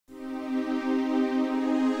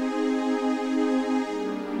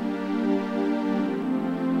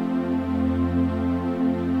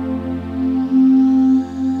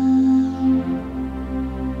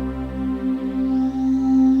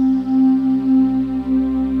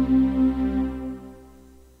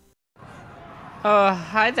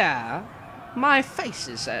hi there. My face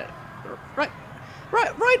is right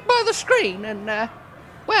by the screen, and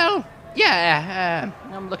well, yeah,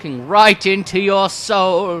 I'm looking right into your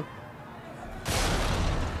soul.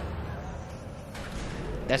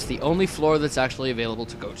 That's the only floor that's actually available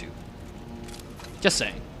to go to. Just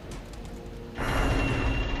saying.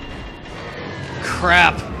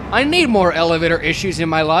 Crap. I need more elevator issues in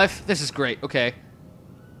my life. This is great. Okay.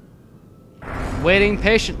 Waiting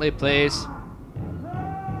patiently, please.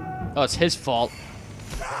 Oh, it's his fault.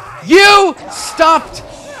 You stopped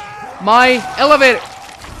my elevator.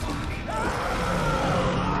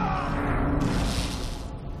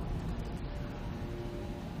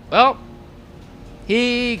 Well,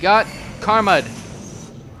 he got karma'd.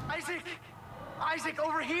 Isaac,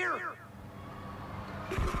 over here!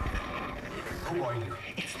 Who are you?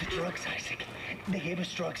 It's the drugs, Isaac. They gave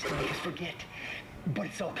us drugs to make us forget. But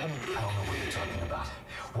it's all coming. I don't know what you're talking about.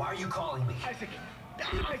 Why are you calling me? Isaac,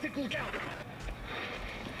 look out!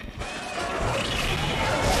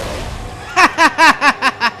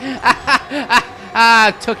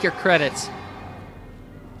 Took your credits.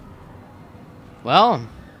 Well,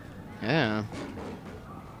 yeah.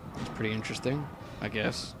 It's pretty interesting, I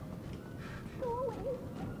guess.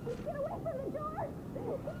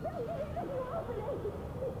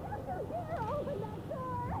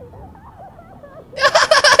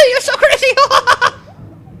 You're so crazy!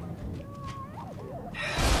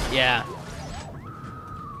 Yeah.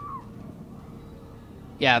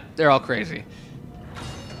 Yeah, they're all crazy.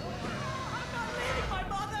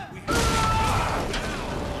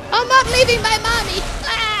 I'm not leaving my mommy!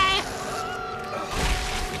 Ah!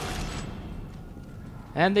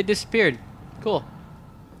 And they disappeared. Cool.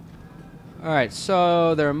 Alright,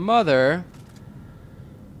 so their mother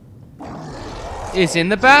is in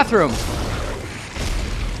the bathroom.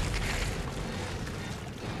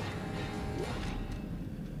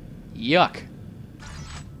 Yuck.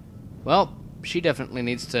 Well, she definitely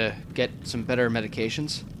needs to get some better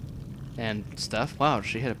medications and stuff. Wow,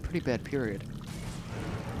 she had a pretty bad period.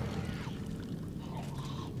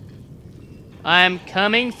 I'm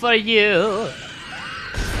coming for you.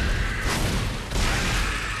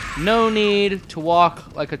 No need to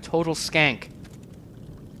walk like a total skank,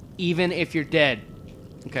 even if you're dead.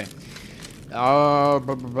 Okay.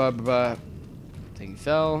 Thing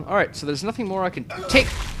fell. All right, so there's nothing more I can take.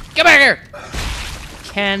 Get back here!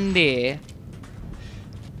 Candy.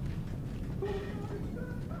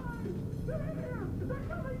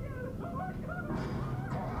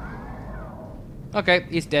 Okay,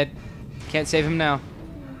 he's dead. Can't save him now.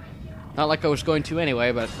 Not like I was going to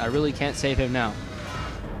anyway, but I really can't save him now.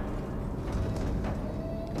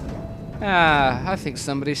 I think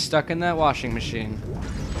somebody's stuck in that washing machine.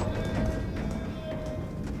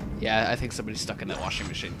 Yeah, I think somebody's stuck in that washing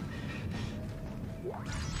machine.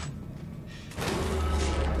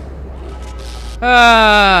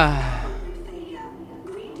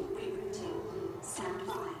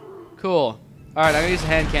 Cool. Alright, I'm gonna use a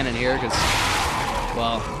hand cannon here, because,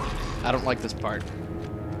 well, I don't like this part.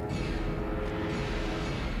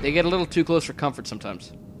 They get a little too close for comfort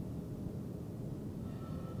sometimes.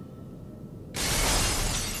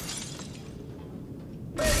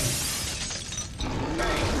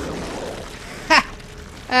 Ha!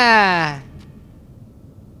 Ah!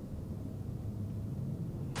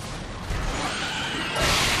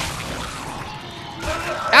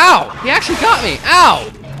 Ow! He actually got me! Ow!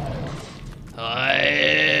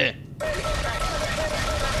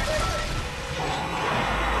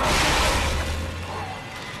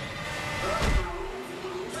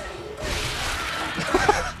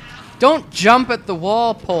 Don't jump at the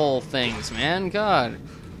wall pole things, man. God.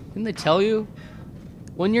 Didn't they tell you?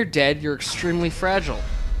 When you're dead, you're extremely fragile.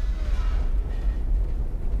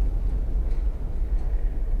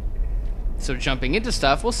 So jumping into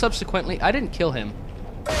stuff will subsequently... I didn't kill him.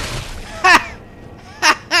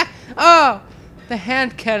 Oh! The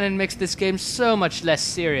hand cannon makes this game so much less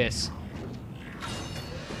serious.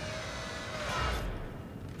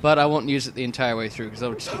 But I won't use it the entire way through, because that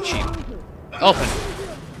would just be cheap. Open!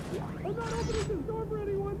 I'm not opening this door for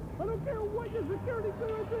anyone! I don't care what your security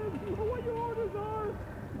clearance is, or what your orders are!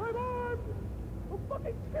 I'm armed! I'll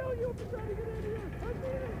fucking kill you if you try to get in here! I mean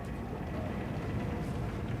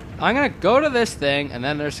it! I'm gonna go to this thing, and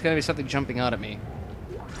then there's gonna be something jumping out at me.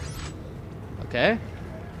 Okay.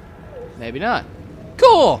 Maybe not.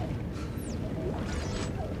 Cool!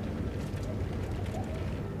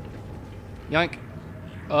 Yoink.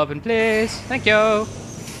 Open, please. Thank you.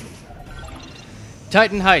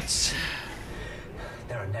 Titan Heights.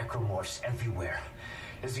 There are necromorphs everywhere.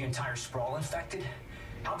 Is the entire sprawl infected?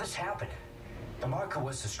 How'd this happen? The marker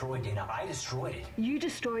was destroyed, Dana. I destroyed it. You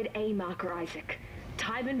destroyed a marker, Isaac.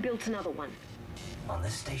 Tiedemann built another one. On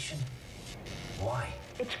this station? Why?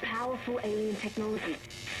 It's powerful alien technology.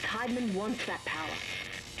 Tiedemann wants that power.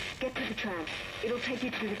 Get to the tram. It'll take you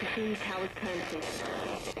to the Cassini Tower's premises.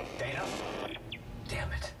 Dana?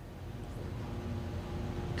 Damn it.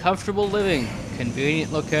 Comfortable living,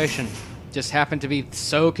 convenient location. Just happened to be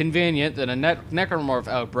so convenient that a necromorph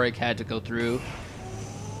outbreak had to go through.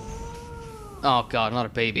 Oh god, not a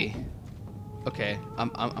baby. Okay,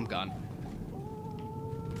 I'm gone.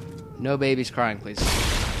 No babies crying, please.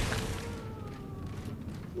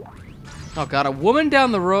 Oh god, a woman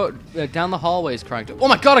down the road, down the hallway is crying too. Oh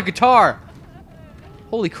my god, a guitar!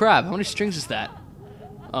 Holy crap, how many strings is that?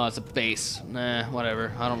 Oh, it's a bass. Nah,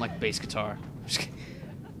 whatever. I don't like bass guitar. Just kidding.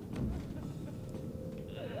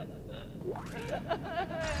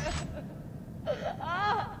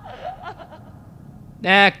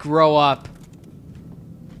 Nah, grow up.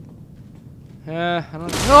 I don't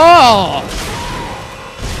know. Oh!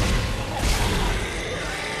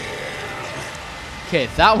 Okay,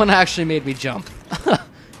 that one actually made me jump.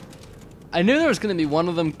 I knew there was going to be one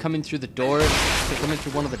of them coming through the door, coming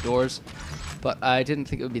through one of the doors, but I didn't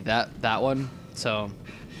think it would be that one. So,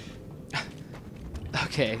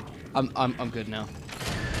 okay, I'm good now.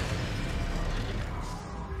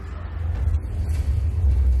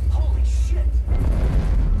 Holy shit!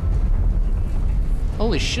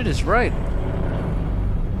 Holy shit is right.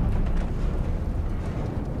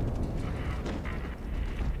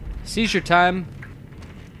 Seizure time.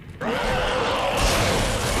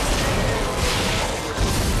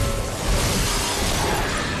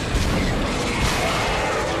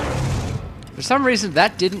 For some reason,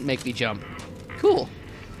 that didn't make me jump. Cool.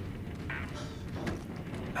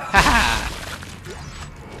 Haha.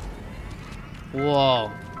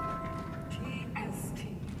 Whoa.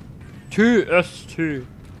 TST.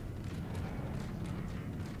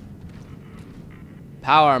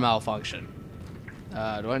 Power malfunction.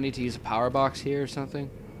 Do I need to use a power box here or something?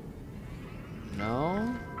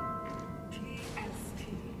 No?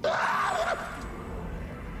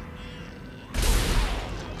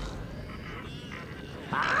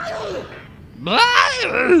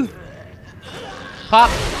 Pop!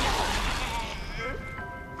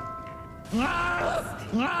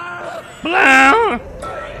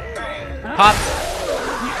 Pop!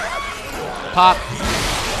 Pop!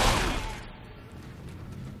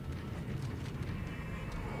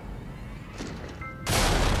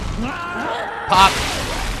 Pop!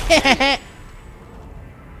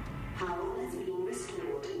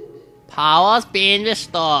 Power's being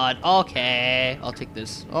restored. Okay, I'll take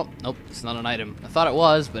this. Oh, nope, it's not an item. I thought it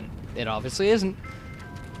was, but it obviously isn't.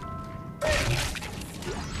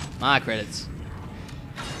 My credits.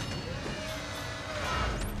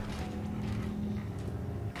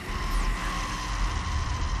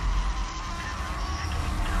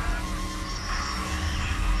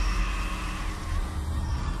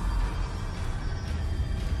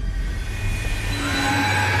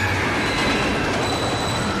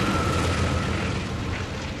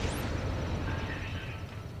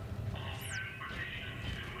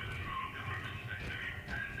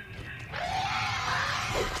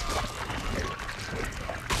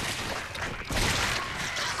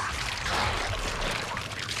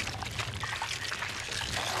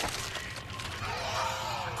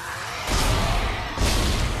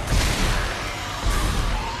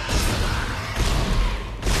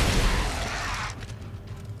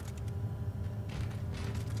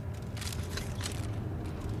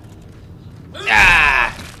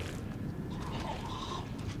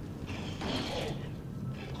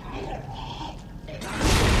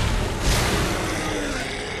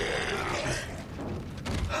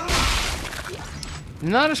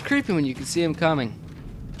 Not as creepy when you can see him coming.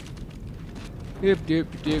 Doop doop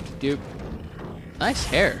doop doop. Nice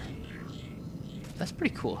hair. That's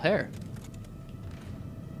pretty cool hair.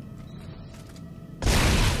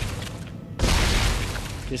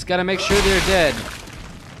 Just gotta make sure they're dead.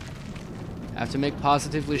 Have to make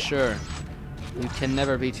positively sure. You can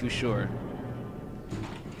never be too sure.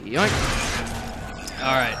 Yoink.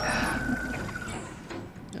 Alright.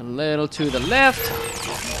 A little to the left.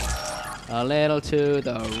 A little to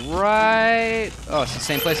the right. Oh, it's the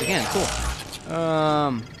same place again. Cool.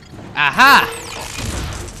 Aha!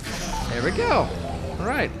 There we go. All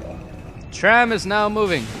right. Tram is now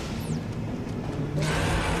moving.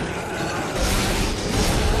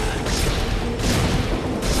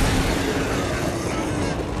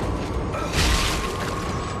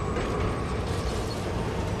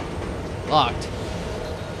 Locked.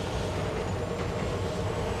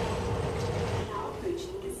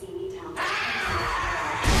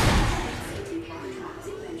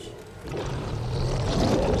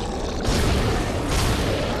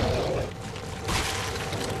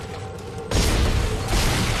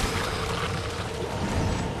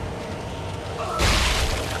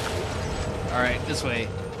 Alright, this way.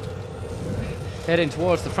 Heading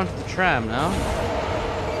towards the front of the tram now.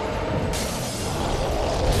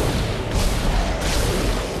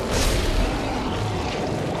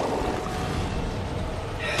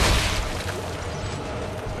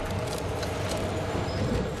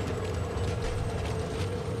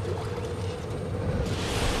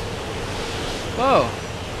 Whoa!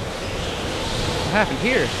 What happened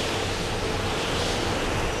here?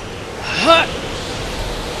 Huh!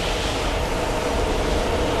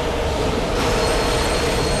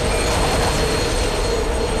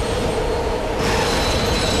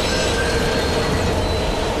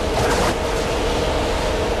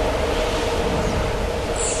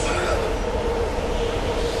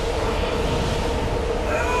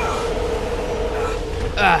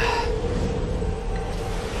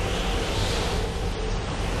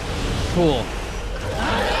 Cool.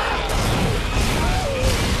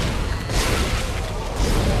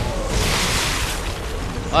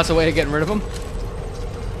 Oh, that's a way of getting rid of them.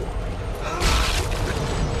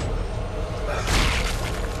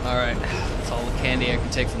 Alright, that's all the candy I can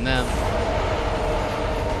take from them.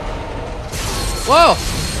 Whoa!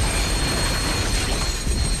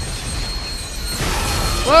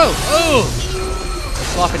 Whoa! Oh!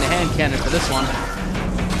 Swapping the hand cannon for this one.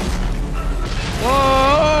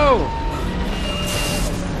 Whoa!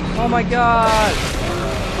 Oh my god!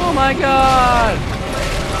 Oh my god!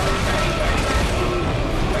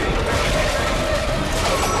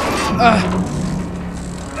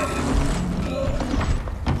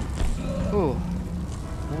 Ooh.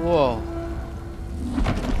 Whoa.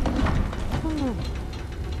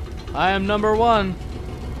 I am number one.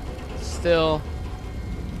 Still.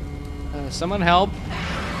 Someone help.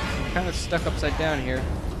 I'm kind of stuck upside down here.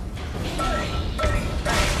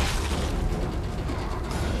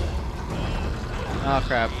 Oh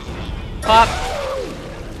crap. Pop!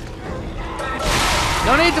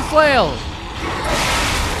 No need to flail!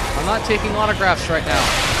 I'm not taking autographs right now.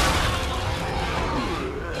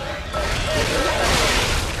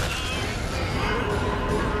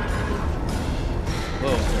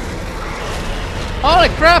 Whoa. Holy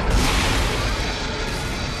crap!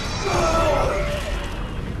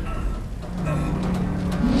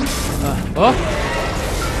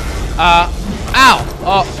 Ow!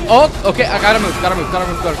 Oh, okay, I gotta move, gotta move.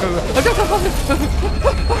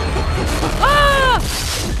 Ah!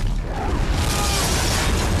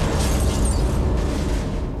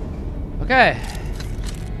 Okay.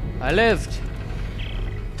 I lived.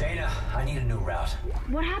 Dana, I need a new route.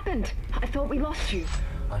 What happened? I thought we lost you.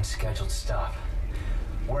 Unscheduled stop.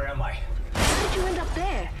 Where am I? How did you end up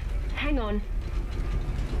there? Hang on.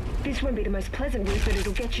 This won't be the most pleasant route, but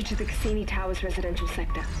it'll get you to the Cassini Towers residential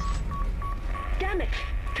sector. Damn it!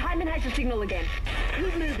 Timon has your signal again.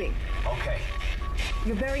 Keep moving. Okay.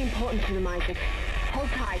 You're very important to them, Isaac. Hold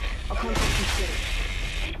tight. I'll contact you soon.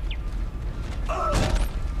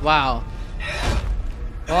 Wow.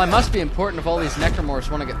 Well, I must be important if all these necromorphs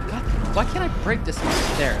want to get... Why can't I break this?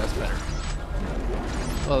 There, that's better.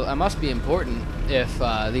 Well, I must be important if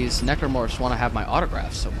these necromorphs want to have my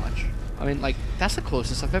autographs so much. I mean, like, that's the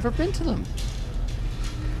closest I've ever been to them.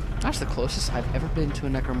 That's the closest I've ever been to a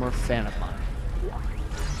necromorph fan of mine.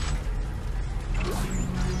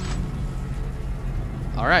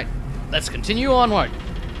 Alright, let's continue onward.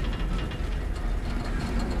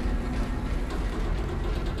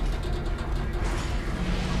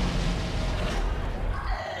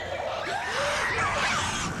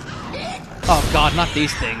 Oh god, not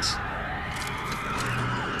these things.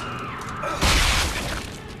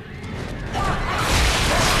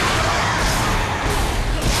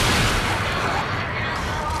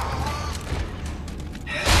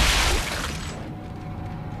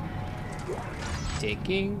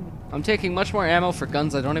 I'm taking much more ammo for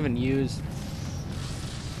guns I don't even use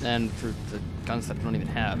than for the guns that I don't even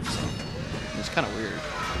have, so it's kind of weird.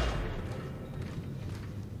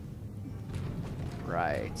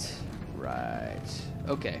 Right.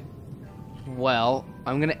 Okay. Well,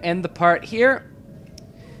 I'm gonna end the part here,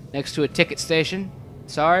 next to a ticket station.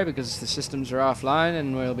 Sorry, because the systems are offline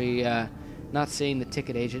and we'll be not seeing the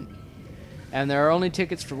ticket agent. And there are only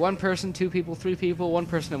tickets for one person, two people, three people, one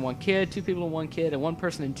person and one kid, two people and one kid, and one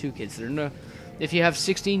person and two kids. There are no, if you have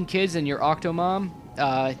 16 kids and you're Octomom,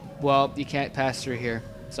 well, you can't pass through here.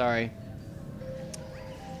 Sorry.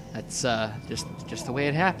 That's just the way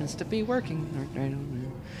it happens to be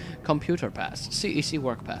working. Computer pass, CEC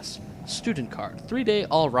work pass, student card, 3-day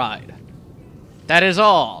all ride. That is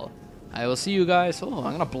all. I will see you guys. Oh,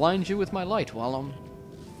 I'm gonna blind you with my light while I'm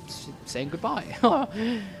saying goodbye.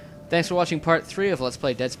 Thanks for watching part 3 of Let's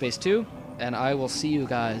Play Dead Space 2, and I will see you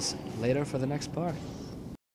guys later for the next part.